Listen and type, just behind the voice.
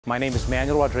My name is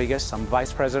Manuel Rodriguez. I'm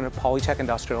Vice President of Polytech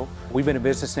Industrial. We've been in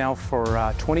business now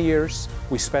for 20 years.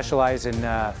 We specialize in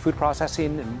food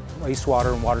processing and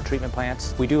wastewater and water treatment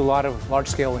plants. We do a lot of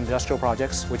large-scale industrial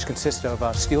projects, which consist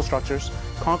of steel structures,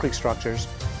 concrete structures,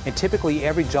 and typically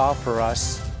every job for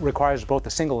us requires both a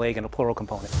single leg and a plural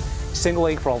component. Single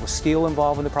leg for all the steel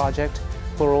involved in the project,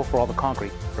 plural for all the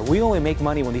concrete. We only make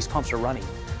money when these pumps are running.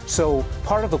 So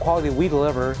part of the quality that we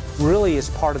deliver really is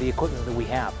part of the equipment that we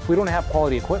have. If we don't have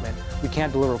quality equipment, we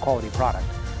can't deliver a quality product.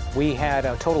 We had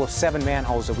a total of 7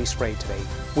 manholes that we sprayed today.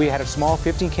 We had a small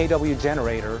 15 kW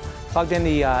generator, plugged in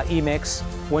the E-Mix,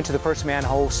 went to the first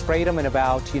manhole, sprayed them in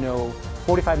about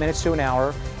 45 minutes to an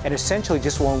hour, and essentially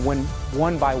just went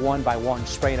one by one,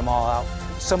 spraying them all out.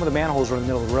 Some of the manholes were in the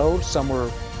middle of the road, some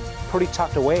were pretty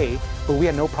tucked away, but we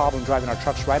had no problem driving our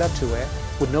trucks right up to it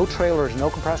with no trailers, no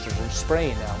compressors, and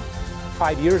spraying them.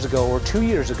 5 years ago or 2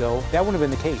 years ago, that wouldn't have been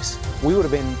the case. We would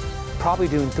have been probably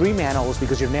doing 3 manholes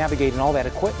because you're navigating all that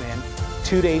equipment,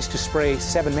 2 days to spray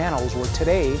 7 manholes, where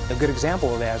today, a good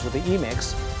example of that is with the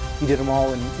E-Mix. You did them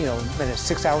all in a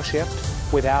 6-hour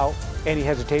shift without any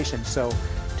hesitation. So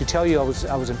to tell you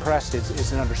I was impressed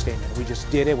is an understatement. We just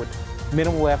did it with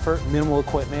minimal effort, minimal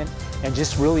equipment, and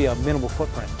just really a minimal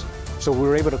footprint. So we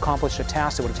were able to accomplish a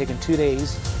task that would have taken 2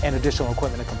 days and additional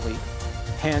equipment to complete.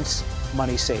 Hence,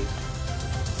 money saved.